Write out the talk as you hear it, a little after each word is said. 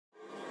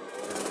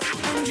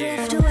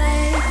drift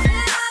away.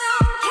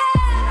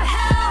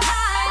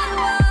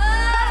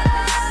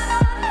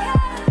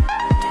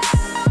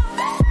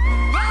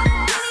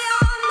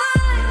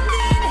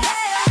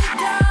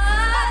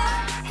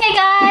 Hey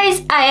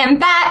guys, I am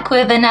back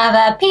with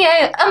another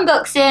PO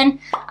unboxing.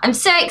 I'm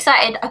so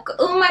excited. I've got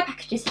all my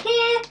packages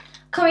here.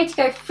 Can't wait to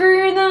go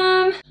through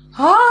them.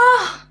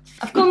 Oh,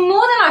 I've got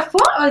more than I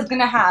thought I was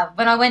gonna have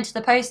when I went to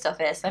the post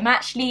office. I'm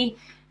actually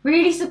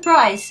really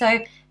surprised. So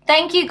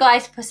thank you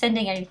guys for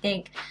sending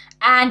anything.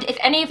 And if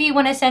any of you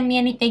want to send me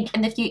anything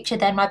in the future,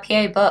 then my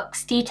PO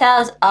box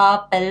details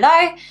are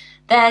below.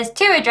 There's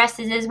two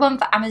addresses. There's one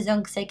for Amazon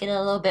because they get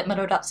a little bit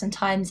muddled up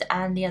sometimes,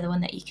 and the other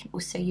one that you can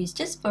also use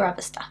just for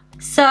other stuff.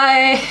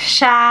 So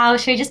shall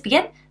we just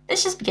begin?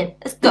 Let's just begin.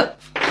 Let's go.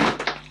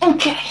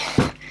 Okay.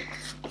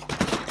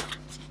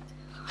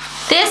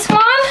 This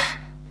one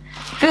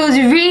feels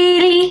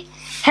really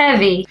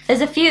heavy.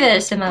 There's a few that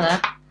are similar.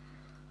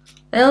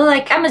 They're all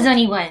like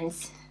Amazon-y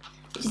ones,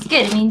 which is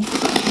good. I mean,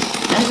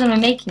 Amazon are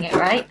making it,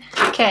 right?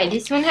 Okay,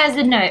 this one has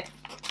a note.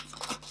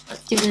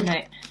 Let's do the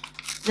note.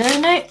 Is that a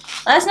note?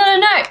 That's not a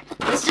note.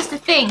 It's just a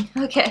thing.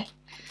 Okay.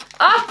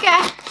 Okay.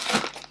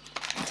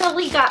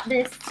 Totally got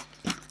this.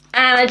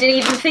 And I didn't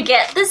even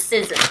forget the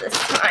scissors this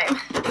time.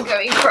 I'm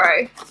going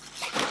pro.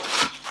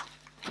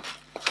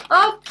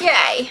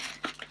 Okay.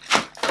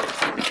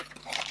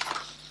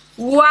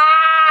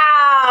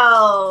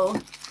 Wow.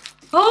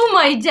 Oh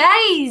my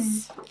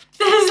days.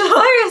 There's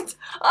loads.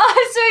 Oh,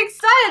 I'm so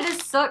excited.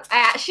 There's socks. I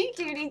actually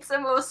do need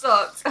some more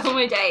socks. Oh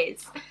my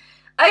days.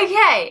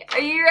 Okay.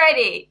 Are you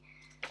ready?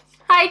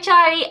 Hi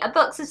Charlie, a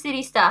box of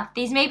silly stuff.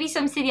 These may be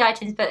some silly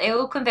items, but they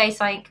all convey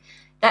something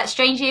that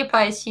strangely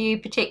applies to you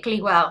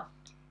particularly well.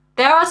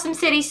 There are some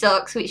silly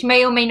socks which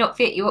may or may not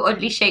fit your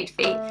oddly shaped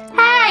feet.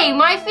 Hey,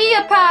 my feet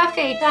are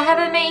perfect. I have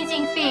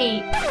amazing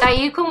feet that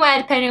you can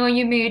wear depending on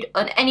your mood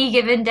on any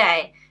given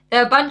day.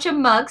 There are a bunch of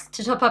mugs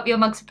to top up your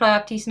mug supply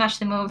after you smash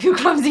them all with your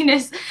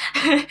clumsiness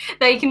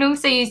that you can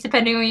also use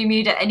depending on your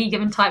mood at any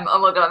given time.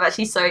 Oh my god, I'm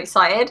actually so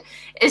excited.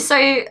 It's so,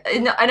 I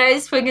know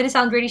it's going to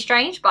sound really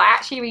strange, but I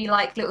actually really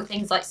like little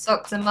things like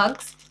socks and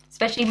mugs,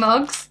 especially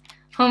mugs.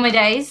 Oh my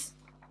days.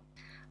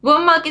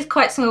 One mug is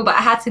quite small, but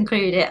I had to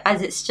include it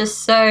as it's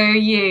just so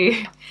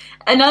you.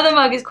 Another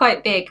mug is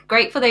quite big,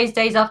 great for those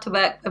days after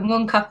work, and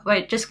one cup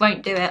just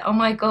won't do it. Oh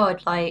my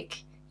god,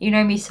 like, you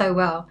know me so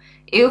well.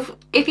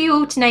 If you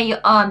alternate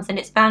your arms, then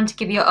it's bound to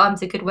give your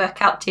arms a good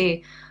workout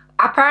too.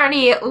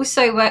 Apparently it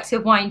also works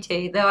with wine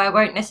too, though I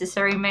won't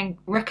necessarily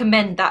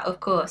recommend that, of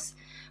course.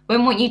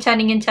 Wouldn't want you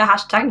turning into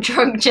hashtag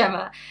drunk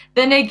Gemma.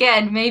 Then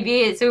again,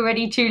 maybe it's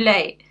already too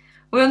late.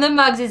 One of the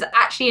mugs is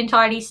actually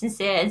entirely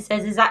sincere and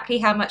says exactly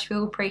how much we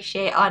all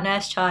appreciate our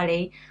nurse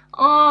Charlie.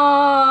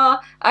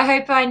 Aww, I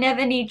hope I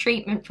never need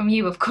treatment from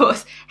you, of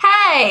course.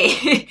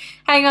 Hey!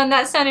 Hang on,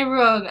 that sounded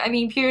wrong. I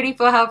mean, purely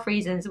for health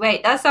reasons.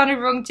 Wait, that sounded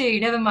wrong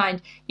too. Never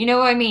mind. You know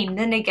what I mean.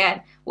 Then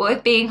again, what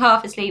if being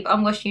half asleep,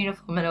 unwashed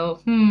uniform and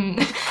all?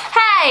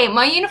 Hey,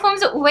 my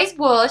uniforms are always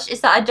washed.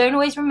 It's that I don't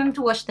always remember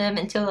to wash them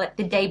until like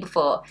the day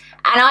before.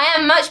 And I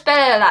am much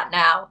better at that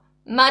now.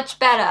 Much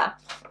better.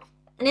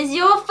 And it's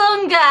your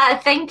Funga.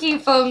 Thank you,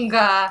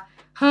 Funga.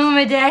 Oh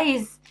my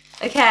days.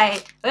 Okay,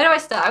 where do I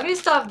start? I'm going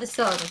to start with the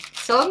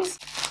songs.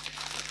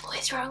 What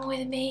is wrong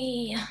with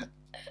me?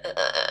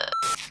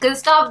 Gonna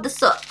start with the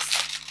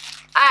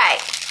socks. Alright.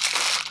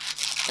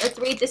 Let's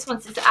read this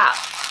one since it's out.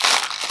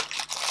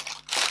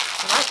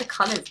 I like the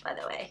colours, by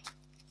the way.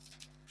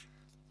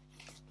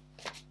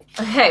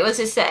 Okay, what's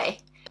it say?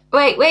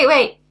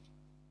 Wait.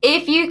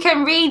 If you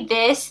can read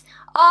this,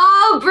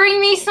 oh, bring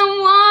me some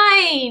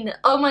wine.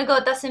 Oh my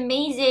god, that's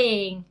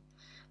amazing.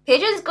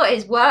 Pigeon's got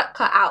his work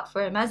cut out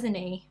for him, hasn't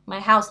he?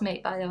 My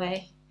housemate, by the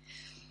way.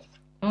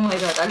 Oh my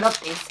god, I love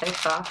these so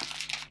far.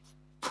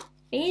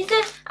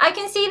 I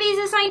can see these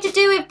are something to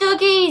do with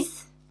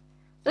doggies,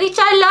 which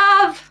I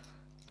love.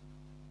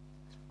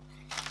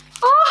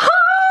 Oh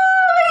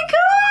my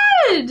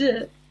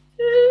god!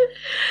 Oh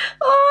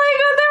my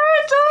god, they're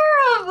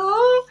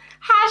adorable.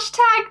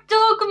 Hashtag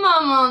dog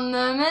mum on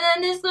them, and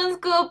then this one's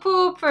got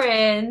paw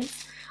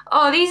prints.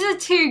 Oh, these are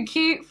too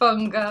cute,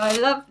 Funga. I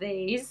love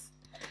these.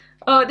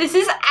 Oh, this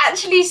is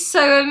actually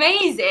so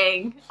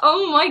amazing.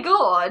 Oh my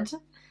god.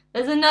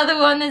 There's another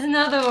one.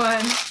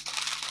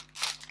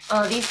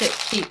 Oh, these look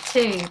cute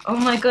too. Oh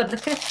my god,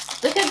 look at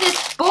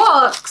this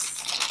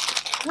box.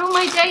 Oh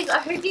my days, I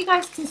hope you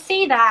guys can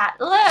see that.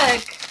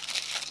 Look.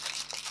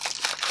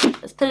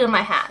 Let's put it on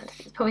my hand.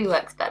 It probably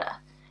works better.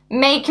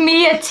 Make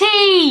me a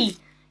tea.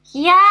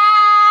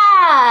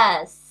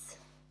 Yes.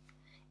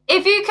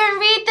 If you can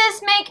read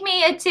this, make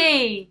me a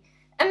tea.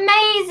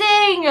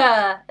 Amazing!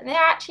 And they're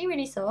actually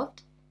really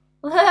soft.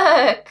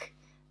 Look!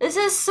 This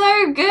is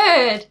so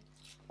good!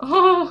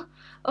 Oh,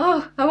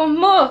 I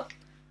want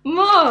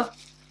more!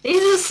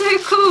 These are so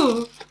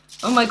cool!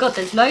 Oh my god,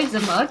 there's loads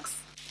of mugs.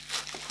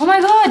 Oh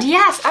my god,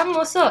 yes! And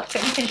more socks.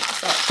 Let me finish the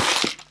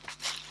socks.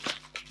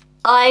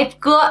 I've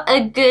got a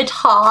good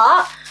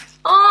heart.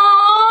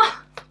 Oh,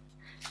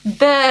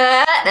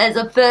 but there's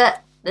a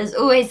but. There's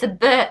always a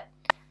but.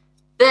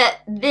 But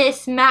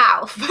this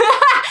mouth.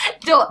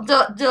 Dot,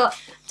 dot, dot.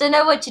 Don't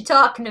know what you're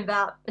talking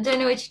about. I don't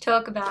know what you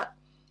talk about.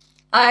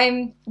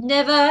 I'm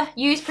never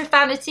use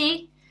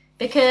profanity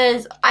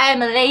because I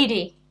am a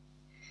lady.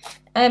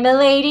 I'm a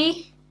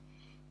lady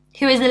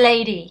who is a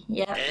lady.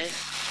 Yeah.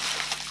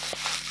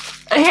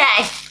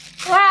 Okay.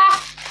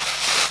 Ah,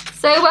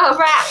 so well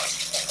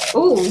wrapped.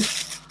 Ooh.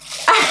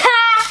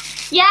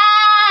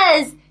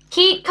 Yes!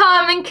 Keep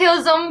calm and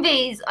kill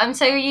zombies. I'm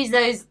so gonna use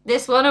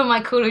this one on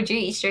my Call of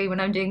Duty stream when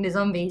I'm doing the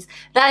zombies.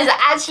 That is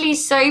actually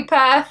so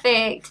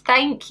perfect.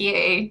 Thank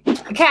you.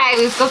 Okay,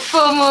 we've got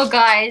 4 more,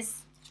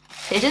 guys.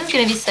 Pigeon's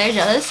gonna be so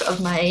jealous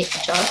of my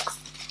jokes.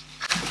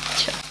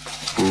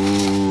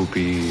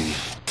 Oopies.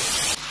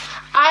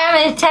 I am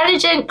an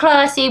intelligent,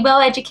 classy,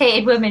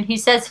 well-educated woman who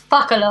says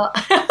fuck a lot.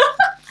 Oh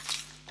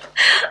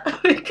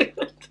my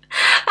god.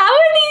 How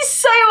are these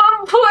so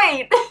on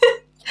point?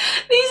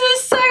 These are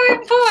so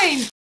on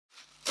point.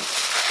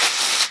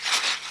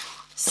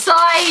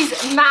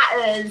 Size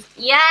matters.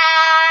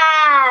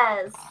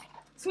 Yes.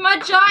 It's my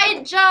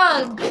giant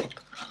jug.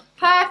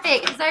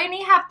 Perfect, because I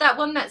only have that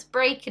one that's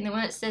breaking, the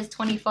one that says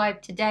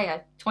 25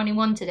 today,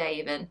 21 today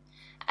even.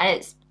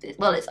 And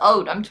it's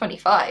old, I'm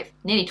 25,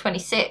 nearly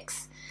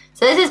 26.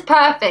 So this is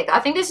perfect. I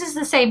think this is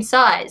the same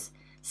size.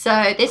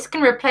 So this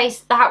can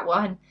replace that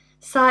one.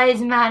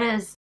 Size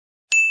matters.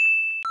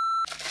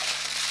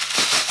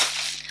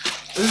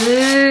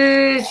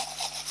 Ooh.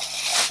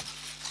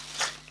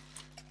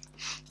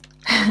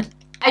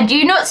 I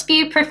do not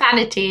spew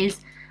profanities.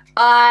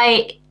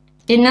 I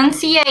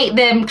enunciate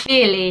them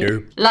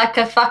clearly, like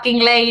a fucking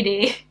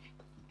lady.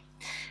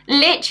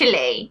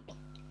 Literally.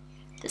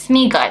 That's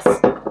me, guys.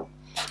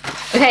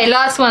 Okay,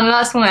 last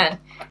one.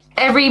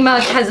 Every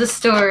mug has a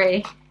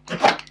story.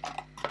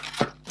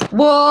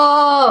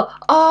 Whoa!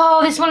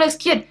 Oh, this one looks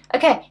cute.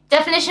 Okay,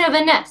 definition of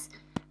a nurse.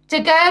 To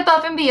go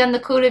above and beyond the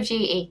Call of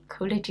Duty.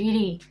 Call of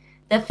Duty.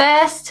 The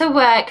first to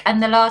work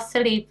and the last to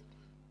leave.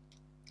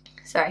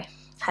 Sorry,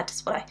 had to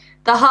swallow.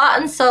 The heart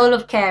and soul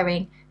of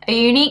caring. A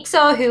unique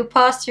soul who will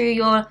pass through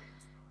your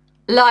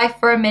life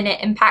for a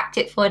minute, impact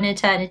it for an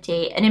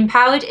eternity. An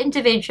empowered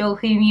individual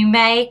whom you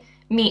may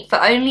meet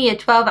for only a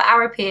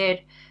 12-hour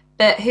period,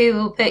 but who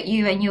will put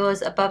you and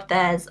yours above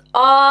theirs.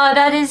 Oh,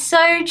 that is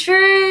so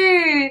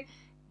true.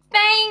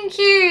 Thank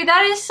you.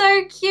 That is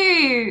so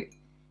cute.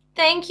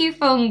 Thank you,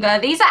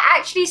 Funga. These are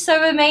actually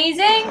so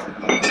amazing.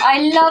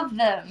 I love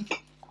them.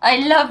 I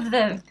love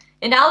them.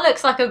 It now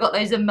looks like I've got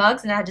loads of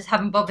mugs and I just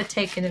haven't bothered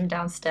taking them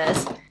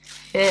downstairs.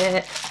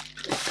 Yeah.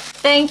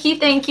 Thank you,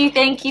 thank you,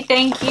 thank you,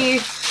 thank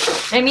you.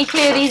 Let me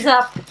clear these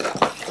up.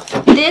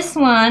 This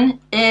one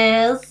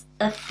is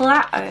a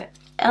flat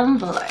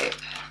envelope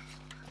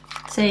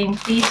saying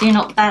please do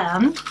not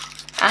bend.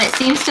 And it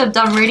seems to have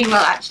done really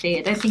well actually.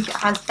 I don't think it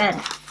has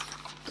bent.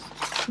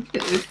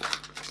 Ooh.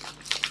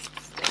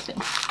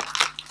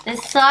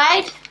 This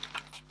side.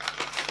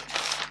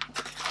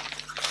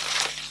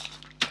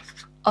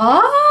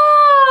 Oh,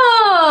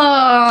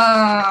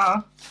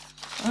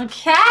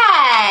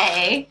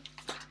 okay.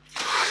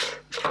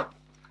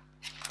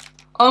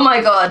 Oh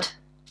my god.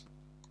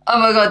 Oh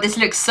my god, this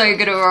looks so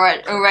good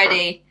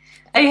already.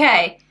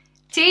 Okay,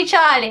 to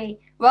Charlie,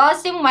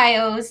 whilst in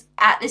Wales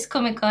at this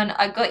Comic-Con,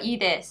 I got you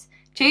this.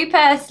 2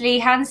 personally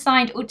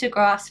hand-signed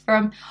autographs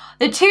from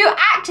the 2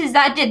 actors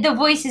that did the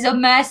voices of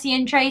Mercy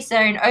and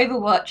Tracer in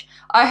Overwatch.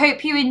 I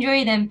hope you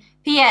enjoy them.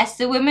 P.S.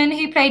 The woman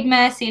who played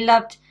Mercy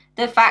loved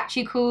the fact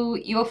you call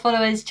your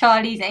followers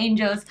Charlie's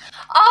Angels.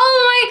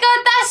 Oh my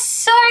god, that's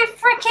so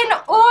freaking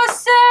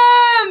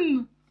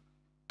awesome!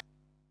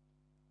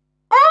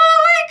 Oh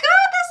my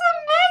god, that's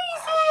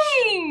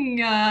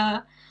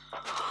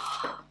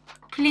amazing!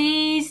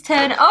 Please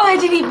turn... Oh, I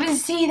didn't even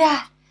see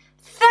that.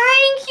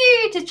 Thank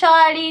you to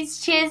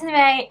Charlie's. Cheers,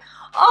 mate.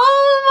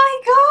 Oh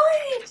my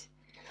god.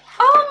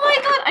 Oh my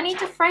god. I need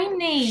to frame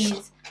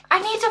these. I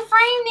need to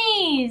frame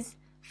these.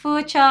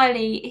 For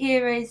Charlie,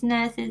 heroes,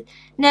 nurses,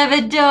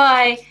 never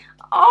die.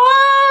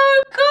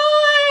 Oh,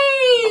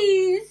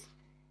 guys.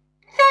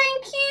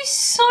 Thank you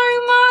so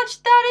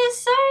much. That is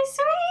so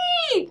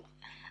sweet.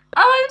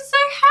 Oh, I'm so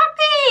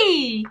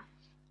happy.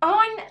 Oh,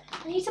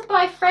 I need to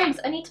buy frames.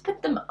 I need to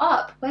put them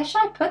up. Where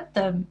should I put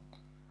them?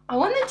 I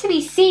want them to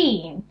be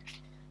seen.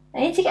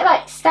 I need to get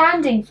like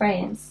standing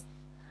frames.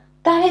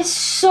 That is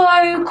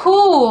so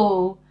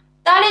cool.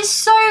 That is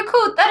so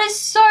cool. That is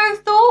so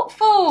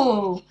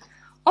thoughtful.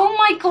 Oh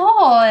my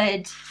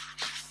god.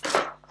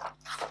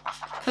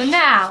 For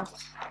now,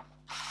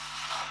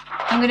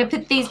 I'm going to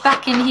put these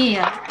back in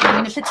here. I'm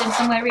going to put them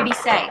somewhere really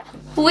safe.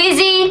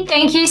 Wizzy,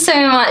 thank you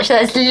so much.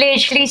 That's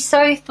literally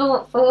so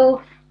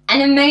thoughtful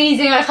and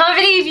amazing. I can't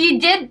believe you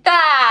did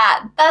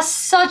that. That's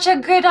such a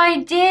good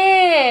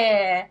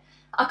idea.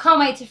 I can't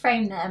wait to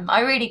frame them. I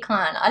really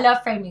can't. I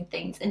love framing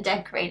things and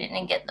decorating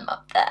and get them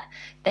up there.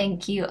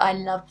 Thank you. I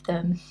love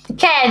them.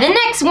 Okay, the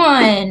next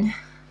one.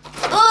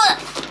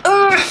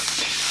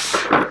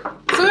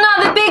 It's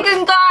another big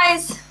one,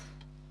 guys.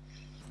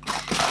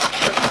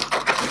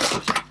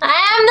 I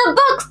am the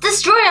box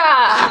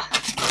destroyer.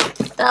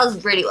 That was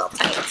really well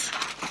typed.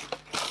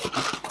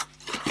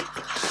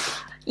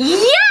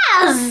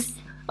 Yes!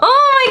 Oh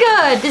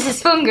god, this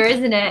is funga,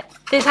 isn't it?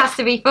 This has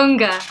to be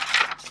funga.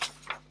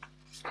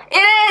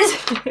 It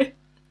is!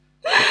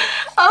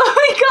 Oh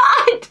my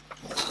god!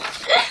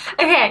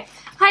 Okay,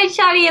 hi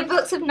Charlie, a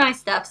box of nice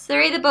stuff.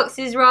 Sorry the box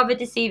is rather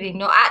deceiving,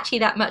 not actually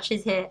that much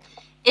is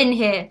in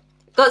here.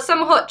 Got some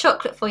hot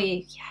chocolate for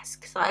you. Yes,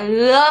 because I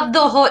love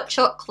the hot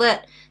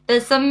chocolate.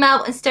 There's some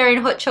melt and stir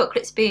in hot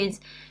chocolate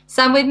spoons.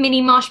 Some with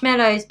mini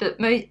marshmallows, but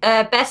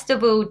best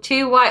of all,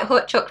 2 white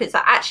hot chocolates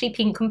are actually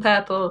pink and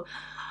purple.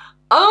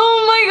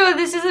 Oh my god,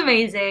 this is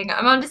amazing.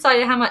 I'm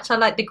undecided how much I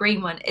like the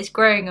green one. It's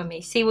growing on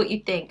me. See what you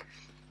think.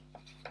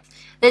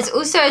 There's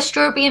also a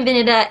strawberry and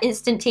vanilla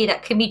instant tea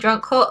that can be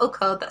drunk hot or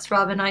cold. That's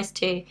rather nice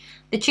too.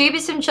 The tube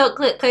is some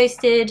chocolate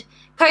coated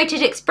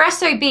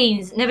espresso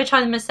beans. Never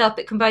tried them myself,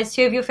 but combines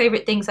 2 of your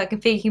favourite things. I can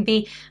feel you can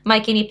be my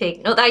guinea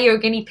pig. Not that you're a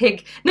guinea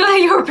pig. Not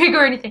that you're a pig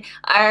or anything.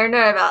 I don't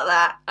know about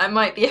that. I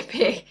might be a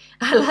pig.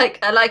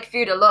 I like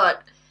food a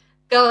lot.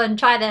 Go on,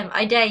 try them.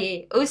 I dare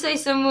you. Also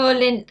some more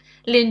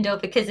Lindor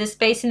because there's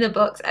space in the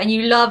box and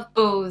you love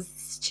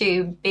balls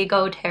too. Big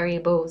old hairy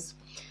balls.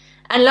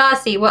 And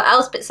lastly, what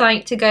else but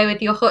something to go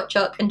with your hot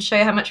choc and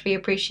show how much we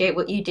appreciate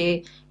what you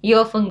do.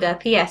 Your funga.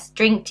 P.S.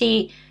 Drink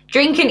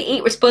and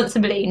eat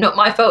responsibly. Not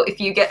my fault if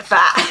you get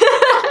fat.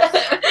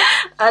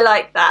 I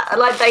like that. I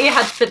like that you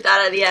had to put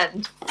that at the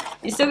end.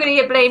 You're still going to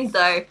get blamed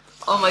though.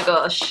 Oh my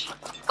gosh.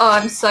 Oh,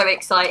 I'm so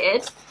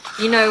excited.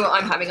 You know what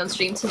I'm having on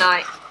stream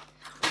tonight.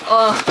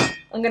 Oh,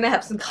 I'm going to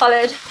have some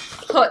coloured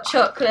hot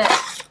chocolate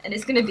and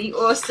it's going to be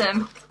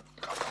awesome.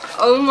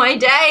 Oh my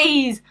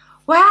days.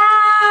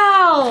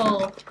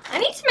 Wow. I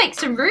need to make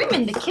some room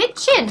in the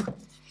kitchen.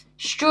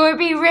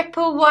 Strawberry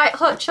ripple white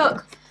hot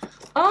choc.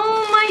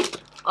 Oh my,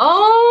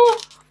 oh.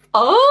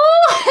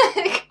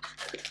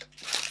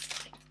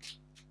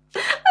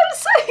 I'm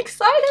so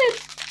excited.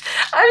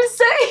 I'm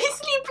so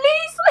easily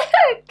pleased,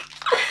 look.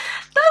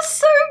 That's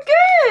so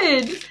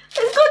good.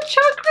 It's got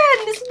chocolate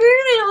in the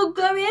spoon and it'll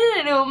go in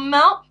and it'll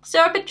melt.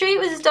 Syrup a treat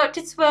with a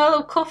seductive swirl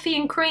of coffee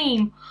and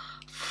cream.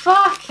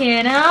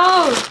 Fucking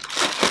hell.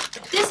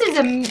 This is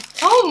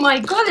oh my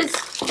god,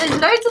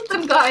 there's loads of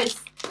them, guys.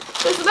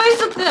 There's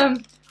loads of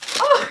them.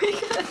 Oh my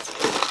god.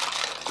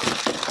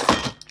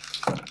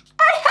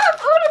 I have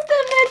all of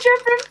them, they're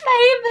different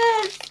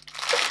flavors.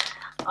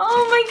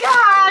 Oh my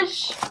gosh.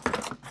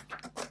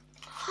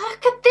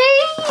 Look at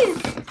these.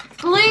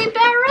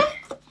 Blueberry.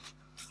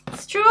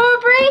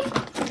 Strawberry.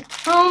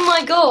 Oh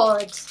my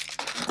god.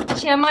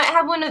 Actually, I might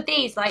have one of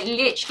these, like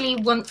literally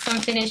once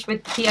I'm finished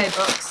with the P.O.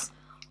 box.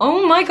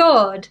 Oh my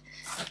god.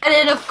 And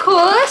then of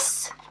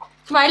course,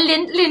 my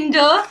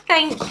Lindor,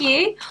 thank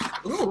you.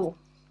 Ooh.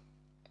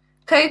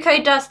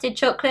 Cocoa dusted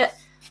chocolate.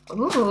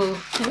 Ooh,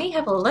 let me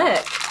have a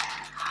look.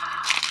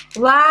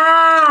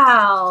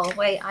 Wow.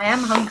 Wait, I am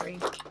hungry.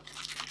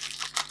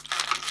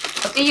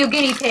 I'll be your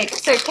guinea pig,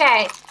 it's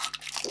okay.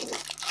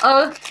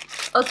 Oh,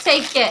 I'll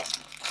take it.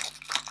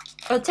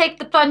 I'll take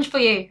the plunge for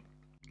you.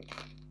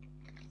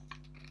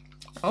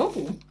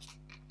 Oh.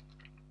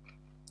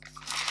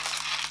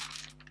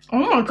 Oh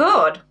my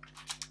god.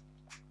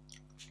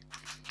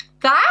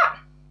 That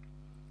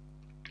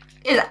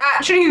is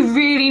actually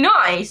really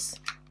nice.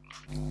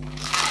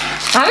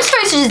 I'm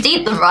supposed to just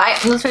eat them, right?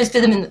 I'm not supposed to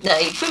put them in the... No,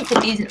 you couldn't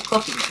put these in a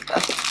coffee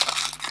maker.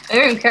 I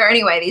don't care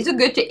anyway. These are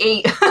good to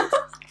eat.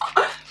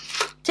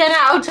 10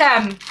 out of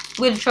 10.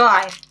 We'll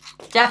try.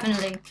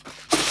 Definitely.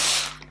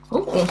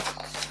 Ooh.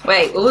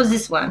 Wait, what was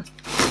this one?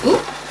 Ooh.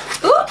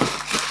 Ooh.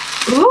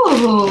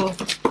 Ooh.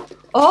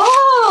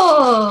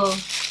 Oh.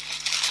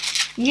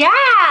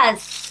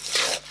 Yes.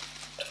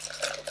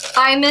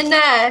 I'm a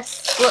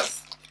nurse.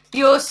 What's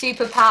your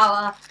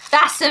superpower?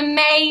 That's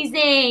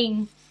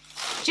amazing.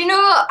 Do you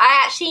know what?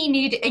 I actually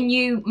need a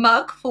new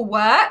mug for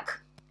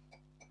work.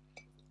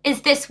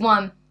 It's this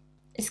one.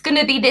 It's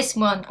gonna be this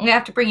one. I'm gonna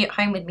have to bring it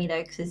home with me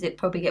though, because it'll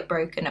probably get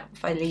broken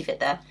if I leave it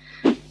there.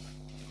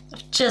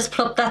 Just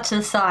plop that to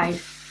the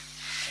side.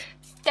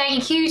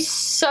 Thank you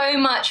so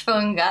much,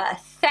 Funga.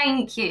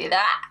 Thank you.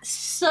 That's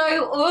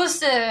so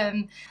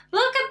awesome.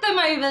 Look at them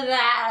over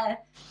there.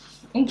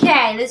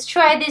 Okay, let's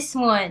try this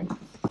one.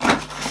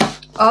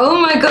 Oh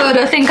my god,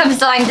 I think I'm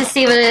starting to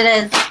see what it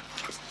is.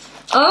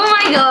 Oh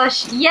my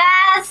gosh,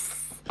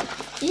 yes!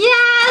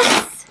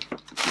 Yes!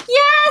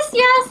 Yes,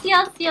 yes,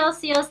 yes, yes,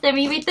 yes. Let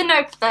me read the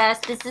note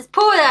first. This is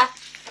Porter.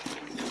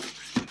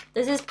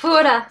 This is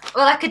Porter.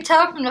 Well, I could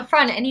tell from the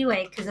front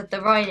anyway because of the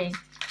writing.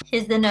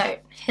 Here's the note.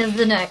 Here's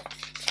the note.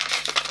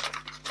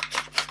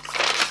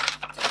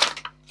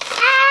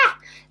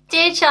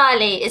 Dear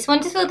Charlie, it's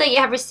wonderful that you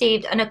have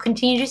received and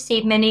continue to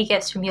receive many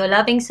gifts from your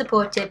loving,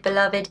 supportive,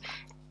 beloved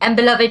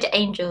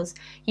angels.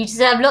 You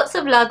deserve lots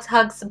of loves,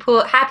 hugs,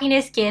 support,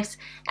 happiness, gifts,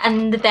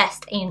 and the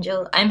best,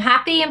 angel. I'm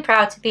happy and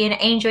proud to be an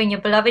angel in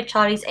your beloved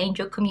Charlie's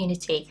Angel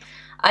community.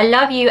 I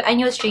love you and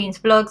your streams,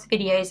 vlogs,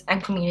 videos,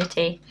 and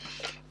community.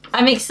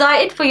 I'm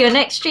excited for your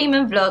next stream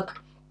and vlog.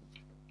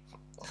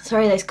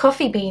 Sorry, those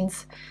coffee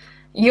beans.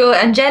 You're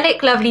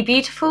angelic, lovely,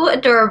 beautiful,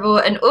 adorable,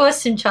 and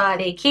awesome,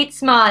 Charlie. Keep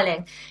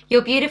smiling.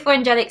 Your beautiful,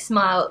 angelic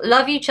smile.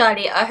 Love you,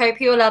 Charlie. I hope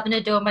you all love and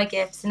adore my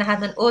gifts and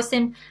have an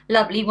awesome,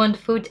 lovely,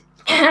 wonderful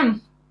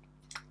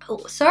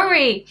Oh,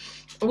 sorry.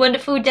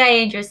 Wonderful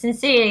day, Angel.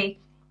 Sincerely,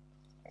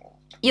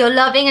 your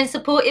loving and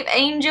supportive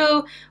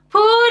Angel,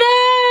 Porter.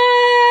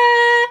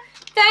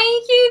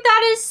 Thank you.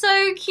 That is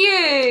so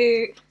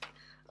cute.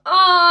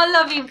 Oh, I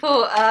love you,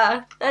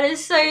 Porter. That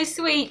is so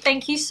sweet.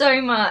 Thank you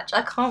so much.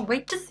 I can't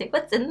wait to see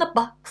what's in the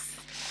box.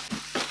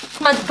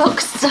 My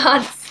box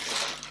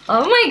starts.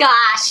 Oh my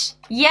gosh.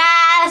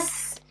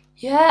 Yes.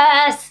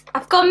 Yes.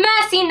 I've got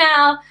Mercy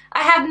now.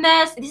 I have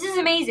Mercy. This is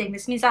amazing.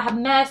 This means I have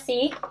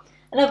Mercy.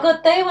 And I've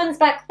got those ones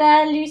back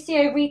there.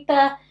 Lucio,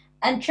 Reaper,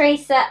 and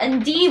Tracer,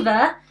 and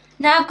Diva.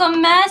 Now I've got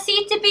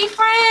Mercy to be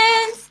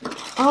friends.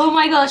 Oh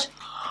my gosh.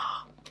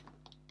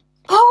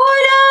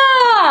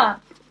 Porter!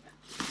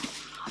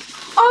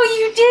 Oh,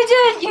 you did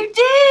it! You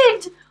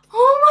did!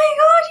 Oh my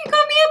god, you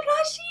got me a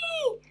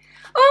plushie!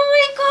 Oh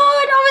my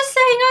god, I was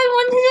saying I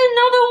wanted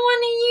another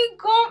one and you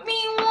got me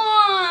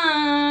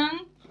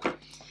one!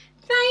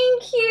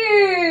 Thank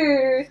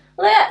you!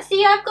 Let's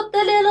see, I've got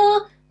the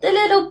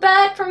little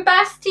bird from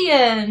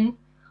Bastion.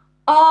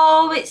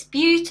 Oh, it's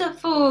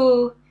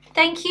beautiful.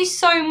 Thank you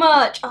so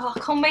much. Oh, I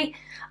can't wait.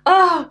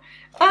 Oh,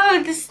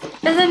 there's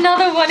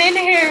another one in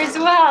here as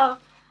well.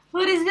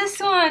 What is this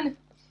one?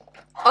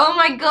 Oh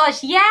my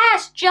gosh,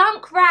 yes,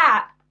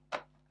 Junkrat.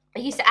 I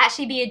used to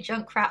actually be a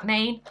Junkrat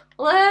main.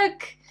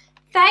 Look,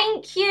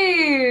 thank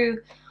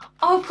you.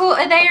 Oh,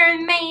 Porter, they are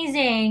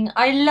amazing.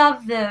 I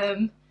love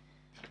them.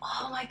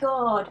 Oh my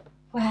god,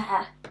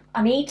 where?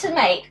 I need to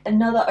make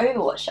another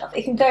Overwatch shelf.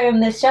 It can go on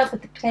the shelf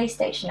with the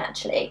PlayStation,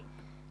 actually.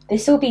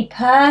 This will be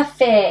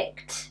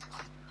perfect.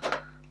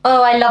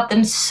 Oh, I love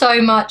them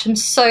so much. I'm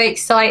so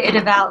excited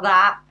about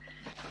that.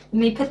 Let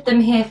me put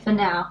them here for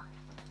now.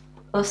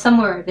 Or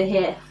somewhere over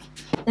here.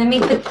 Let me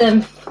put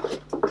them...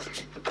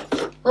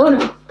 Oh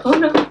no, oh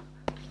no.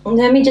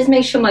 Let me just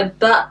make sure my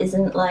butt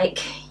isn't like,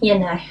 you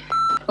know.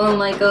 Oh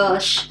my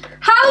gosh.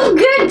 How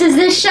good does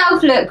this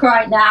shelf look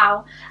right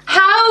now?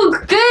 How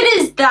good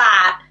is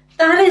that?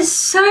 That is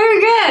so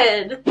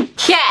good.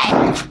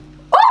 Okay.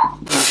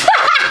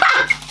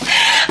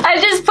 I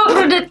just put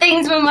all the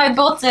things with my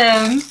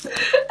bottom.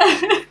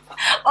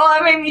 Oh,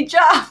 it made me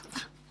jump.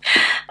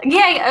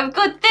 Okay, I've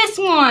got this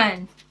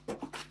one.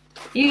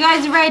 You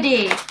guys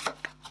ready?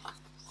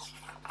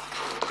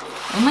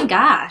 Oh my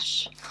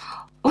gosh.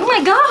 Oh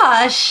my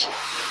gosh.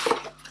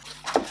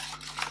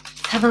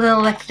 Let's have a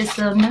little look at this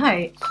little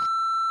note.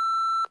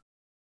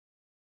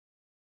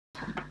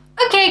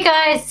 Okay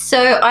guys,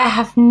 so I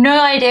have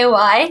no idea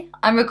why.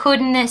 I'm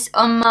recording this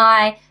on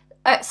my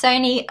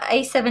Sony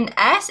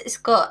A7S. It's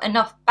got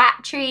enough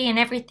battery and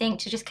everything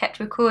to just keep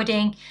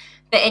recording,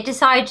 but it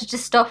decided to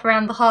stop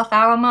around the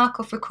half-hour mark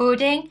of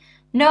recording.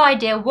 No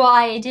idea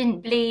why. It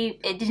didn't bleep,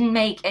 it didn't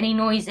make any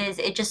noises,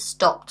 it just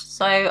stopped.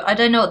 So I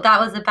don't know what that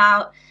was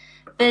about,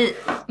 but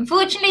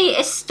unfortunately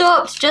it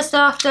stopped just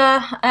after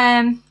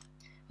when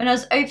I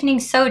was opening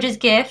Soldier's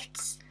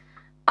gifts.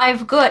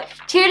 I've got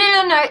two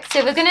little notes,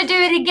 so we're gonna do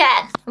it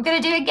again. We're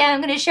gonna do it again.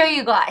 I'm gonna show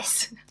you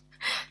guys.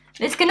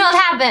 This cannot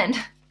happen.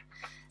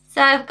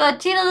 So I've got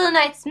two little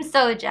notes from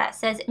Soldier. It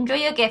says, enjoy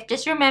your gift.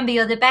 Just remember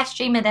you're the best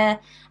streamer there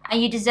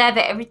and you deserve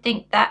it,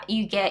 everything that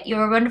you get.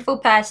 You're a wonderful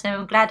person.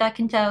 I'm glad I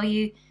can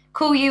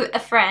call you a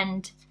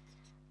friend.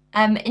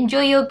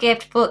 Enjoy your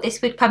gift. Thought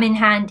this would come in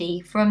handy,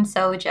 from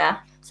Soldier.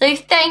 So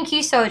thank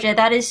you, Soldier.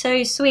 That is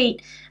so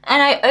sweet.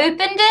 And I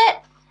opened it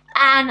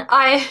and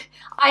I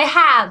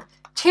have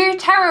 2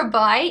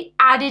 terabyte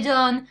added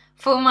on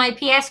for my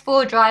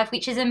PS4 drive,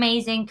 which is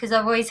amazing because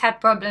I've always had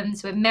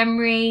problems with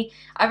memory.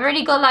 I've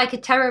already got like a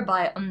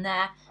terabyte on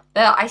there,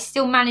 but I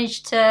still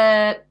managed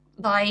to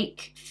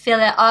like fill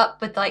it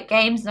up with like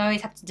games and I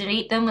always have to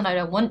delete them when I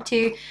don't want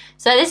to.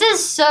 So this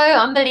is so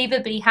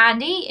unbelievably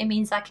handy. It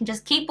means I can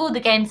just keep all the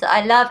games that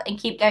I love and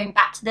keep going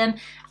back to them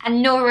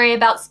and not worry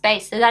about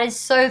space. So that is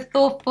so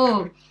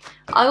thoughtful.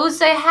 I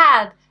also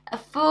have a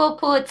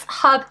 4-port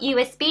hub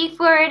USB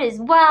for it as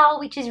well,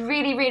 which is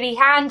really, really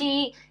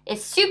handy.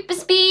 It's super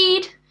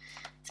speed.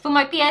 It's for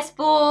my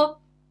PS4.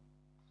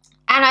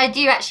 And I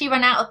do actually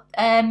run out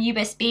of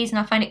USBs and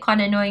I find it kind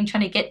of annoying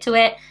trying to get to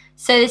it.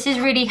 So this is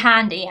really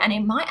handy and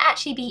it might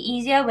actually be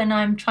easier when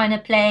I'm trying to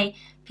play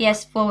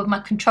PS4 with my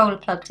controller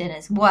plugged in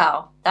as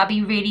well. That'd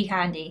be really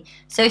handy.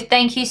 So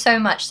thank you so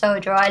much,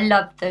 Soldier. I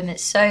love them.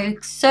 It's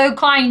so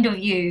kind of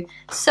you.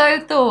 So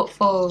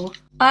thoughtful.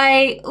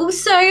 I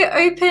also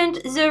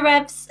opened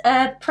Zarev's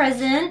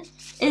present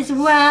as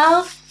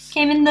well.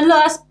 Came in the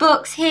last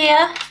box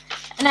here.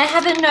 And I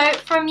have a note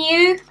from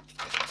you.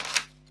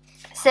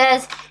 It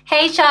says,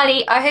 hey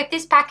Charlie, I hope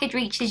this package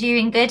reaches you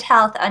in good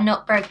health and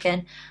not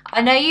broken.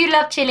 I know you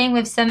love chilling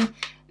with some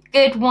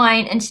good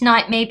wine and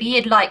tonight maybe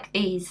you'd like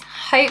these.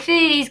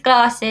 Hopefully these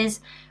glasses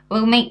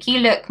will make you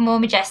look more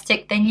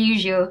majestic than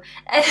usual.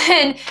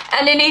 And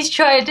then he's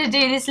trying to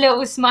do this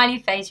little smiley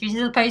face, which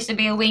is supposed to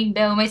be a wing,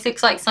 but almost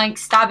looks like something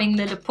stabbing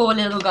the poor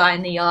little guy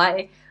in the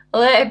eye.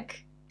 Look,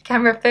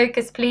 camera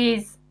focus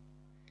please.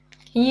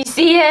 Can you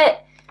see it?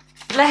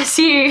 Bless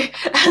you.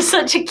 That's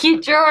such a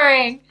cute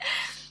drawing.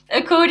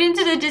 According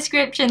to the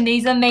description,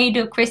 these are made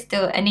of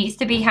crystal and needs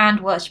to be hand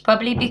washed,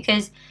 probably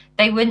because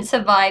they wouldn't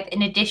survive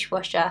in a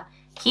dishwasher.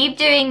 Keep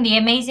doing the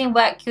amazing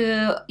work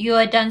you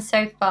are done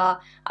so far.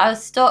 I'll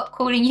stop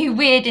calling you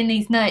weird in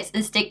these notes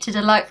and stick to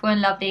delightful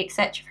and lovely,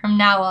 etc. from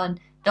now on. ...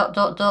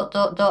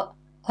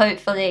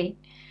 Hopefully.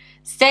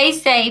 Stay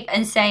safe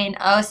and sane.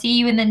 I'll see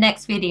you in the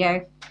next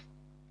video.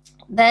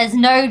 There's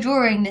no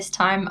drawing this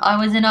time. I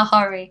was in a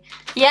hurry.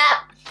 Yep.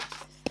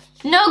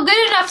 Not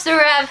good enough,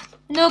 Sarev.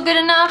 Not good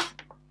enough.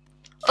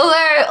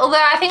 Although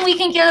I think we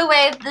can get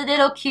away with the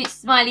little cute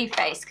smiley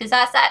face, because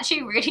that's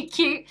actually really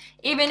cute,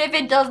 even if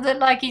it does look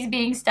like he's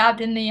being stabbed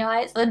in the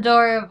eye. It's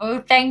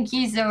adorable. Thank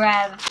you,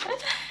 Zarev.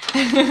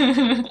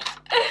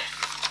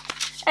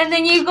 And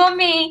then you got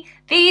me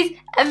these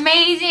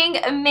amazing,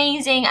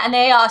 and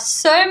they are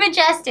so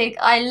majestic.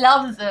 I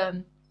love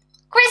them.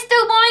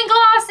 Crystal wine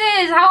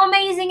glasses. How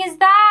amazing is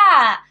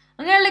that?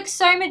 I'm going to look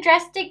so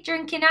majestic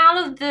drinking out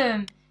of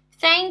them.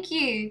 Thank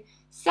you.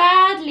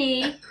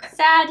 Sadly,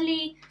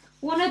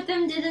 one of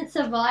them didn't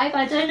survive.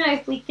 I don't know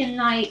if we can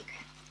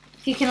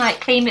if you can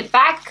claim it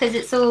back, because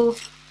it's all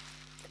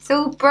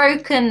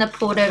broken, the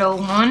poor little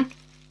one.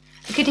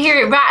 I could hear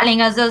it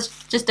rattling as I was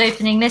just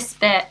opening this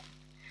bit.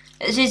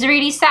 Which is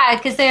really sad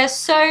because they are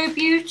so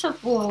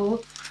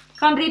beautiful.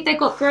 Can't believe they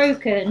got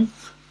broken.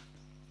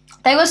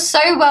 They were so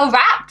well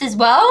wrapped as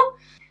well.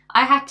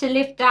 I had to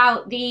lift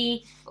out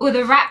all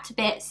the wrapped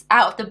bits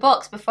out of the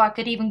box before I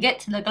could even get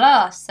to the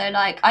glass. So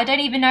I don't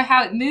even know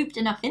how it moved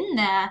enough in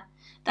there.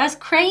 That's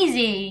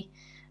crazy.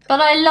 But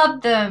I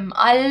love them.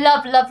 I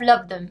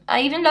love them.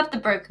 I even love the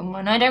broken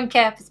one. I don't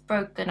care if it's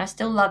broken. I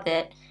still love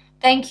it.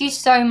 Thank you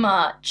so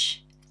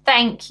much.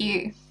 Thank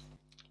you.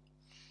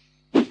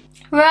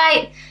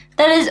 Right.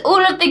 That is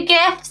all of the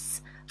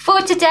gifts for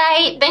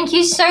today. Thank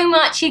you so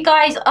much. You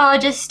guys are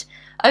just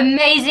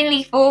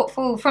amazingly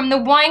thoughtful. From the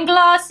wine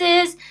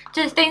glasses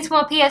to the things for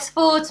my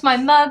PS4 to my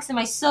mugs and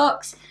my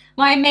socks.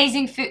 My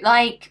amazing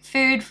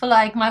food for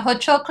my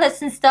hot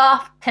chocolates and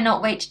stuff.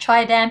 Cannot wait to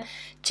try them.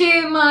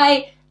 To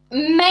my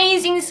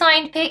amazing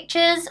signed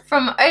pictures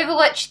from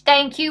Overwatch.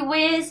 Thank you,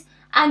 Wiz.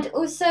 And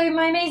also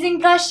my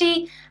amazing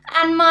plushie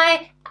and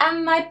my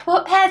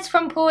pets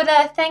from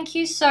Porter. Thank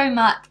you so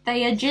much.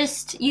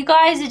 You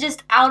guys are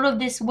just out of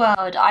this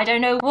world. I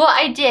don't know what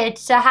I did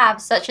to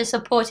have such a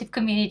supportive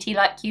community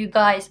like you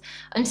guys.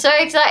 I'm so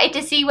excited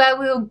to see where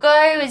we'll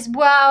go as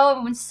well.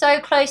 I'm so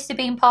close to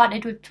being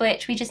partnered with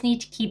Twitch. We just need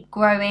to keep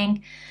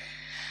growing.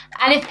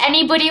 And if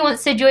anybody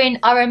wants to join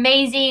our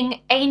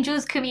amazing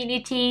Angels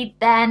community,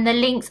 then the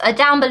links are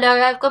down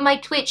below. I've got my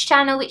Twitch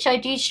channel, which I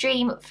do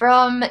stream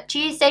from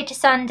Tuesday to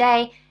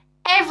Sunday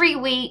every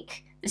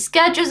week. The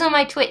schedule's on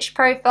my Twitch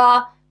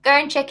profile. Go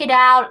and check it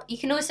out. You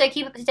can also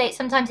keep up to date.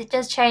 Sometimes it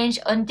does change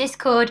on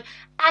Discord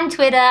and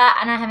Twitter.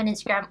 And I have an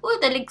Instagram. All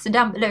the links are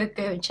down below.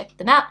 Go and check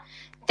them out.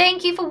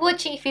 Thank you for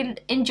watching. If you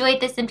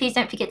enjoyed this, then please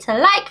don't forget to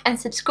like and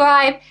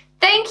subscribe.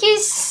 Thank you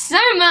so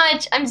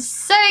much. I'm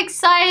so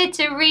excited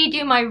to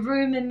redo my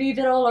room and move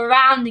it all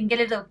around and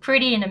get it all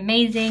pretty and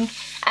amazing.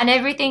 And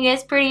everything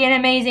is pretty and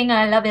amazing.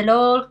 I love it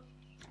all.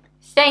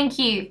 Thank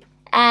you.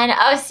 And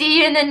I'll see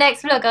you in the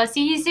next vlog. I'll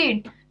see you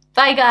soon.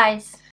 Bye, guys.